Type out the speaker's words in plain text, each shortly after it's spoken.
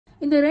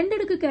இந்த 2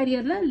 அடுக்கு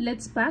கேரியர்ல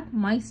let's pack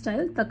my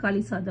style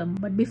தக்காளி சாதம்.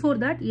 But before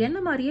that என்ன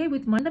மாதிரியே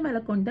with மண்டை மேல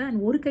கொண்ட and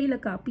ஒரு கையில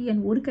காப்பி and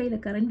ஒரு கையில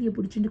கரண்டியை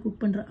பிடிச்சிட்டு குக்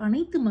பண்ற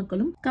அனைத்து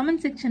மக்களும்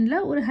கமெண்ட் செக்ஷன்ல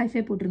ஒரு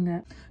ஹைஃபை போட்டுருங்க.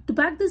 To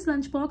pack this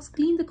lunch box,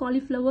 clean the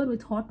cauliflower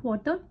with hot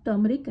water,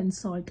 turmeric and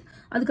salt.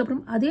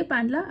 அதுக்கப்புறம் அதே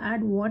panல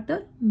add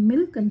water,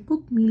 milk and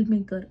cook meal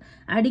maker.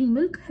 Adding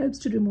milk helps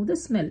to remove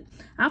the smell.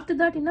 After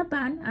that in a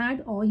pan add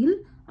oil,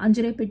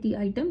 anjare petti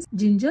items,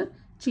 ginger,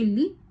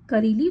 chilli,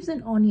 curry leaves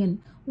and onion.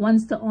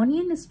 Once the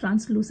onion is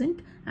translucent,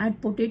 add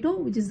potato,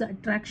 which is the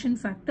attraction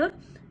factor,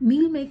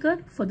 meal maker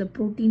for the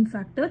protein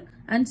factor,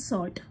 and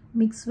salt.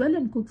 Mix well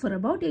and cook for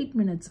about 8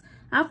 minutes.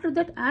 After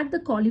that, add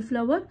the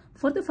cauliflower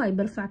for the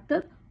fiber factor,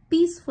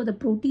 peas for the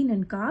protein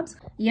and carbs.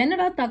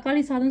 என்னடா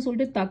தக்காளி சாதம்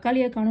சொல்லிட்டு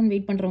தக்காளியை காணோம்னு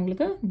wait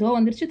பண்றவங்களுக்கு தோ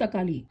வந்துருச்சு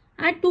தக்காளி.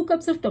 Add 2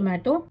 cups of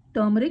tomato,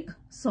 turmeric,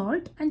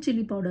 salt and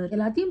chili powder.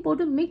 எல்லாத்தையும்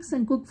போட்டு mix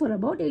and cook for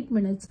about 8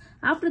 minutes.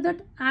 After that,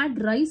 add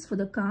rice for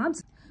the carbs,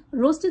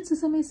 roasted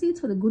sesame seeds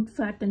for the good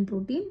fat and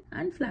protein,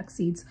 and flax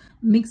seeds.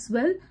 Mix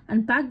well and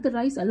pack the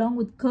rice along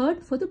with curd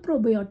for the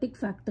probiotic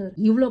factor.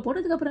 இவ்ளோ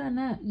போட்டதுக்கு அப்புறம்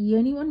என்ன?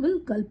 Anyone will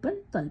gulp and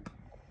gulp.